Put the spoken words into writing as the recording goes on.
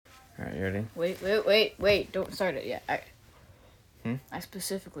Alright, you ready? Wait. Don't start it yet. I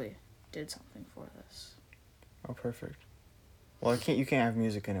specifically did something for this. Oh, perfect. Well, you can't have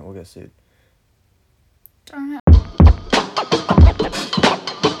music in it. We'll get sued. Darn it.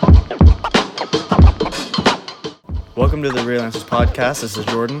 Welcome to the Real Answers Podcast. This is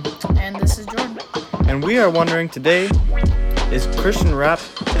Jordan. And this is Jordan. And we are wondering today, is Christian rap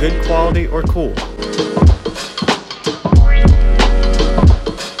good quality or cool?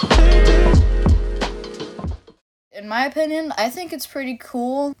 In my opinion, I think it's pretty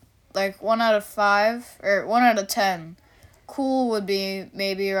cool. Like 1 out of 5 or 1 out of 10. Cool would be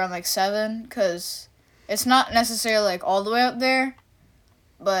maybe around like 7, because it's not necessarily like all the way up there,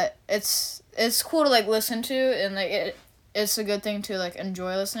 but it's cool to like listen to, and like it's a good thing to like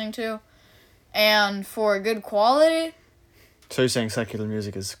enjoy listening to. And for good quality, So you're saying secular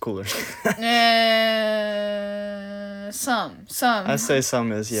music is cooler? some I'd say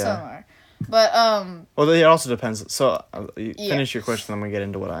some is, yeah. some are, but Well, it also depends. So you Yeah. finish your question, I'm gonna get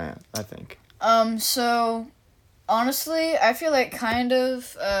into what I think. So honestly, I feel like kind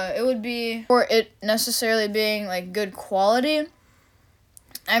of it would be for it necessarily being like good quality.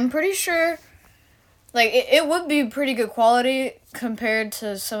 I'm pretty sure like it would be pretty good quality compared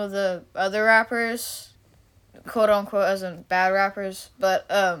to some of the other rappers, quote unquote, as in bad rappers, but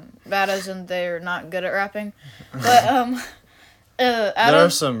bad as in they're not good at rapping. But There are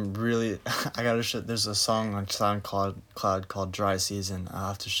some really there's a song on SoundCloud called Dry Season. I'll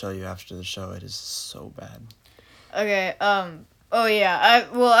have to show you after the show. It is so bad. Okay, oh yeah,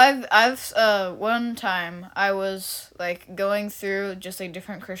 I've one time I was, like, going through just, like,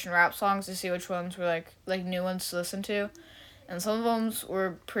 different Christian rap songs to see which ones were, like new ones to listen to, and some of them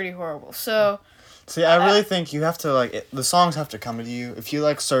were pretty horrible, so... See, I really think you have to, the songs have to come to you. If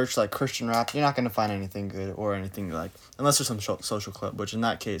you, search, Christian rap, you're not going to find anything good or anything, unless there's some social club, which in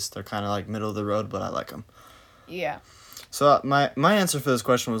that case, they're kind of, middle of the road, but I like them. Yeah. So, my answer for this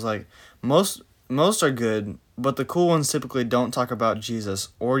question was, most are good, but the cool ones typically don't talk about Jesus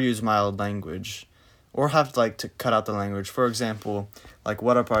or use mild language or have to cut out the language. For example,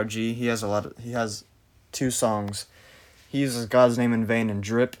 What Up RG, he has 2 songs. He uses God's name in vain in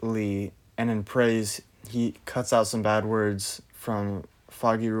Drip Lee, and in Praise, he cuts out some bad words from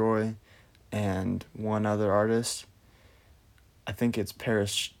Foggy Roy and one other artist. I think it's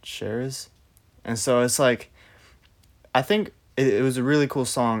Paris Shares. And so it's I think it was a really cool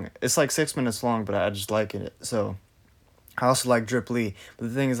song. It's 6 minutes long, but I just like it. So I also like Drip Lee. But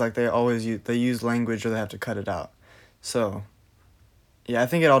the thing is, they use language or they have to cut it out. So yeah, I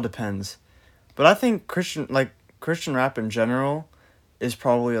think it all depends. But I think Christian rap in general is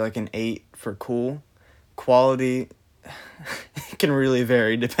probably an 8 for cool. Quality can really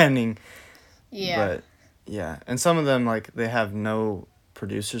vary depending. Yeah. But yeah, and some of them they have no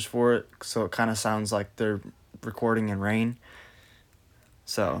producers for it, so it kind of sounds like they're recording in rain.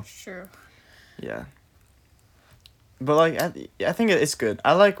 So Sure. yeah. But I think it's good.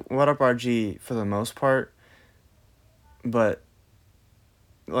 I like What Up RG for the most part, but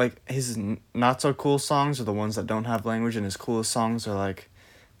his not so cool songs are the ones that don't have language, and his coolest songs are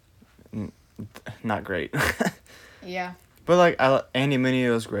not great. Yeah. But Andy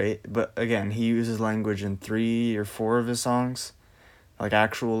Mineo is great, but again, he uses language in 3 or 4 of his songs,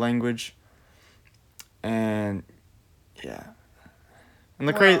 actual language. And yeah. And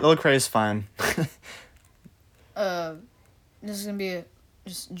Lecrae is fine. This is gonna be a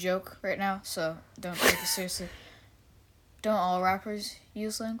just joke right now, so don't take it seriously. Don't all rappers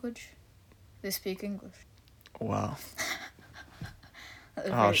use language? They speak English. Wow.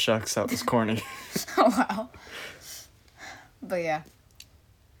 Oh, shucks, that was corny. Wow. But yeah.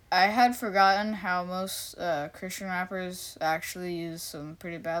 I had forgotten how most Christian rappers actually use some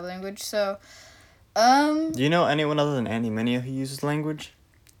pretty bad language, so... Do you know anyone other than Andy Mineo who uses language?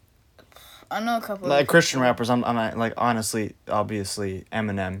 I know a couple of Christian rappers, I'm honestly, obviously,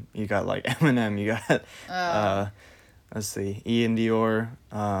 Eminem. You got, Eminem, you got, let's see, Ian Dior,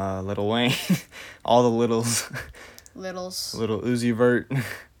 Lil Wayne, all the littles. Littles. Little Uzi Vert.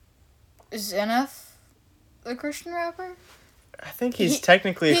 Is NF a Christian rapper? I think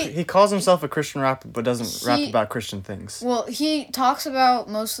he calls himself a Christian rapper, but doesn't rap about Christian things. Well, he talks about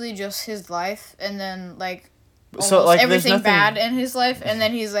mostly just his life, and then, so, everything bad in his life, and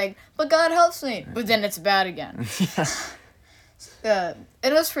then he's like, but God helps me, but then it's bad again. It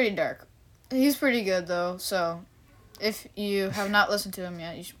was pretty dark. He's pretty good, though, so if you have not listened to him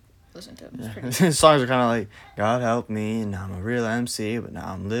yet, you should listen to him. It's pretty good. His songs are kind of God help me, and I'm a real MC, but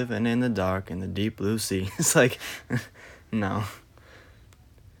now I'm living in the dark in the deep blue sea. It's no.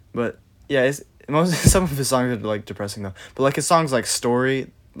 But, yeah, some of his songs are, depressing, though. But, his songs like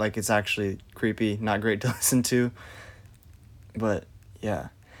Story, like it's actually creepy, not great to listen to. But yeah,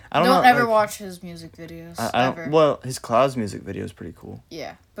 I don't know. ever like, watch his music videos. I ever. don't. Well, his Clouds music video is pretty cool.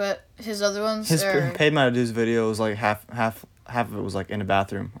 Yeah, but his other ones His are... Paid My Dues video was like half of it was like in a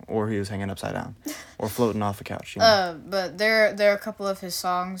bathroom, or he was hanging upside down, or floating off a couch. You know? But there are a couple of his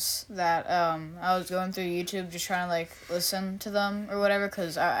songs that I was going through YouTube just trying to like listen to them or whatever,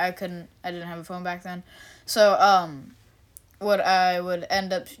 because I didn't have a phone back then. So what I would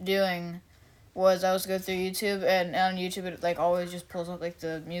end up doing was I was go through YouTube, and on YouTube it like always just pulls up like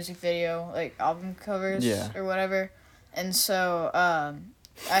the music video, like album covers or whatever. And so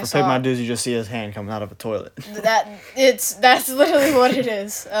I For Paid My Dues, you just see his hand coming out of a toilet. That's literally what it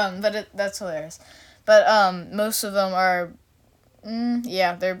is. But that's hilarious. But most of them are,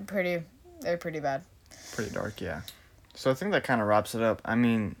 yeah, they're pretty bad. Pretty dark, yeah. So I think that kind of wraps it up. I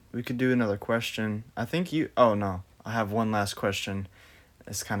mean, we could do another question. I think you... Oh, no. I have one last question.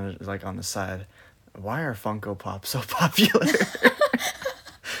 It's kind of like on the side. Why are Funko Pops so popular?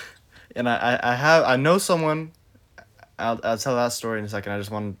 And I know someone... I'll tell that story in a second. I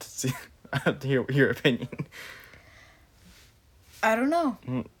just wanted to see... to hear your opinion. I don't know.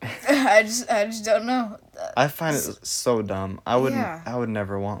 I just don't know. I find it so dumb. I would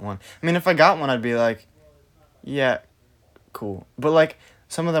never want one. I mean, if I got one, I'd be like, yeah, cool. But like,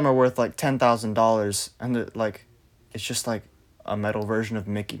 some of them are worth like $10,000, and like, it's just like a metal version of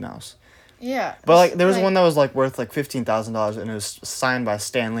Mickey Mouse. Yeah. But like, there was one that was like worth like $15,000, and it was signed by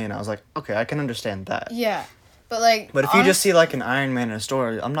Stan Lee, and I was like, okay, I can understand that. Yeah. But like... But if you just see like an Iron Man in a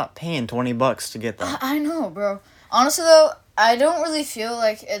store, I'm not paying $20 to get that. I know, bro. Honestly though, I don't really feel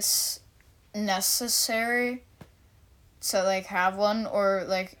like it's necessary to like have one, or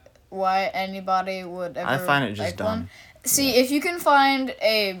like why anybody would ever... I find it just like dumb. One. See, if you can find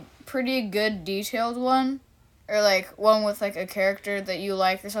a pretty good detailed one, or like one with like a character that you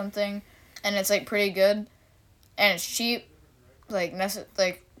like or something, and it's like pretty good, and it's cheap, like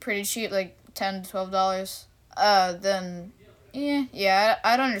pretty cheap, like $10 to $12, then yeah,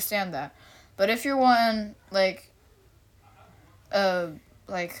 I'd understand that. But if you're wanting like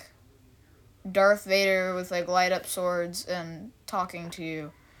Darth Vader with like light up swords and talking to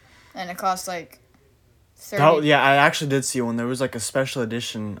you, and it costs like $30. Oh, yeah, I actually did see one. There was like a special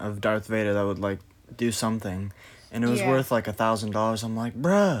edition of Darth Vader that would like do something, and it was worth like $1,000. I'm like,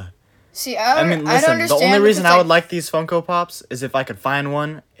 bruh. See, I mean, listen. The only reason I would like these Funko Pops is if I could find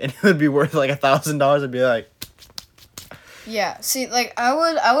one and it would be worth like $1,000. I'd be like, yeah. See, like I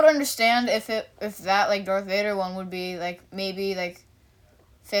would understand if that like Darth Vader one would be like maybe like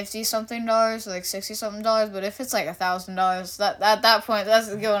 $50-something or like $60-something, but if it's like $1,000, that at that point that's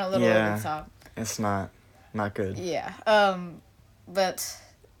going a little over the top. It's not good. Yeah. But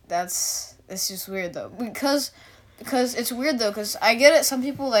it's just weird though, because it's weird though, because I get it. Some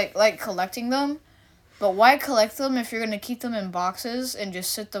people like collecting them, but why collect them if you're gonna keep them in boxes and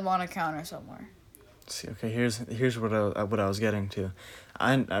just sit them on a counter somewhere? See, okay, here's what I was getting to.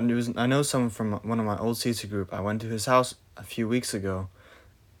 I know someone from one of my old CC group. I went to his house a few weeks ago,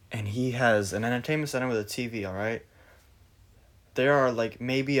 and he has an entertainment center with a TV. All right. There are like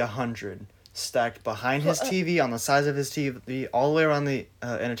maybe 100 stacked behind his TV, on the sides of his TV, all the way around the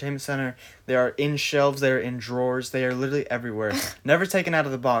entertainment center. They are in shelves. They are in drawers. They are literally everywhere. Never taken out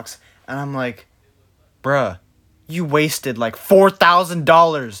of the box. And I'm like, bruh, you wasted like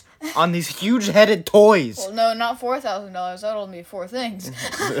 $4,000 on these huge-headed toys. Well, no, not $4,000. That'll be 4 things.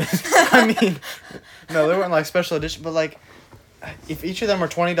 I mean, no, they weren't like special edition, but like, if each of them are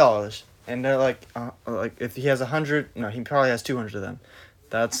 $20, and they're like if he has 100, no, he probably has 200 of them.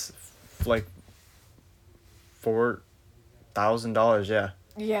 That's like $4,000, yeah.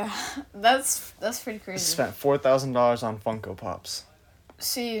 Yeah, that's pretty crazy. Spent $4,000 on Funko Pops.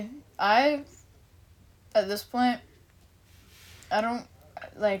 See, at this point, I don't,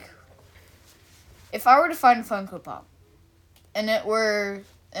 like, if I were to find a Funko Pop, and it were...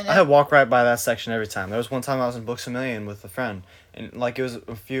 I walk right by that section every time. There was one time I was in Books A Million with a friend, and like it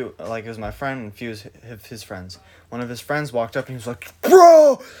was my friend and a few of his friends. One of his friends walked up and he was like,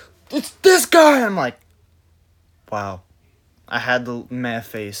 "Bro, it's this guy!" I'm like, wow. I had the meh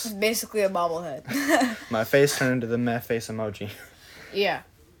face. It's basically a bobblehead. My face turned into the meh face emoji. Yeah.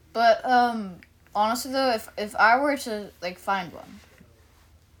 But, honestly though, if I were to, like, find one,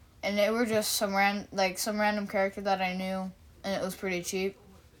 and it were just some random character that I knew, and it was pretty cheap,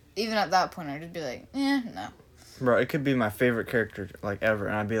 even at that point, I'd just be like, no. Bro, it could be my favorite character, like, ever,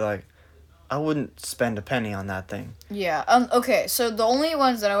 and I'd be like, I wouldn't spend a penny on that thing. Yeah, okay, so the only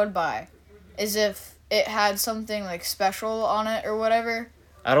ones that I would buy is if it had something, like, special on it or whatever.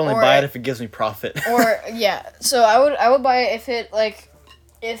 I'd only buy it if it gives me profit. Or, yeah, so I would buy it if it, like,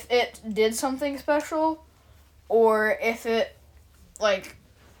 if it did something special, or if it like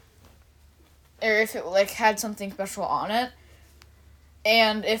had something special on it.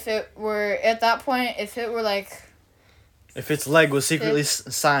 And if it were at that point, if it were like, if its leg was secretly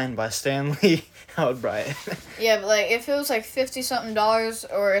signed by Stan Lee, I would buy it. Yeah, but like if it was like $50-something,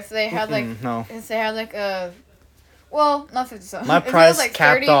 or if they had like no. if they had like a, well, not 50-something. My price like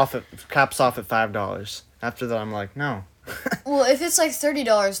caps off at $5. After that, I'm like, no. Well, if it's like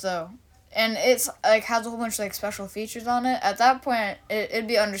 $30 though, and it's like has a whole bunch of like special features on it, at that point it'd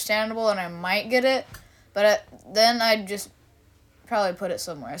be understandable, and I might get it, but then I'd just probably put it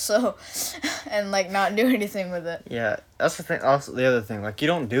somewhere, so, and like not do anything with it. Yeah, that's the thing. Also, the other thing, like, you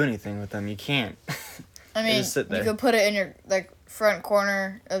don't do anything with them. You can't. I mean, just sit there. You could put it in your like front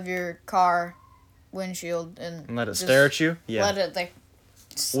corner of your car windshield and let it stare at you. Yeah. Let it like.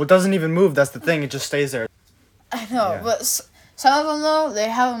 Well, it doesn't even move. That's the thing. It just stays there. I know, Yeah. but some of them though, they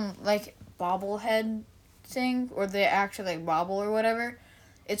have them like bobblehead thing, or they actually like bobble or whatever.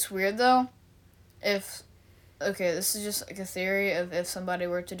 It's weird though. Okay, this is just like a theory of if somebody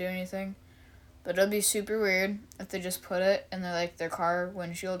were to do anything, but it'd be super weird if they just put it in their car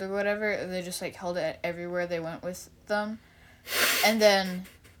windshield or whatever. If they just like held it everywhere they went with them, and then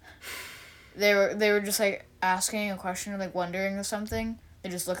they were just like asking a question or like wondering or something. They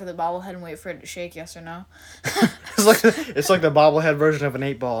just look at the bobblehead and wait for it to shake yes or no. It's like the bobblehead version of an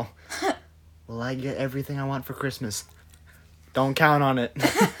 8-ball. Will I get everything I want for Christmas? Don't count on it.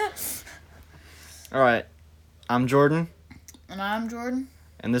 All right. I'm Jordan. And I'm Jordan.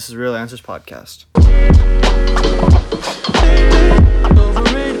 And this is Real Answers Podcast.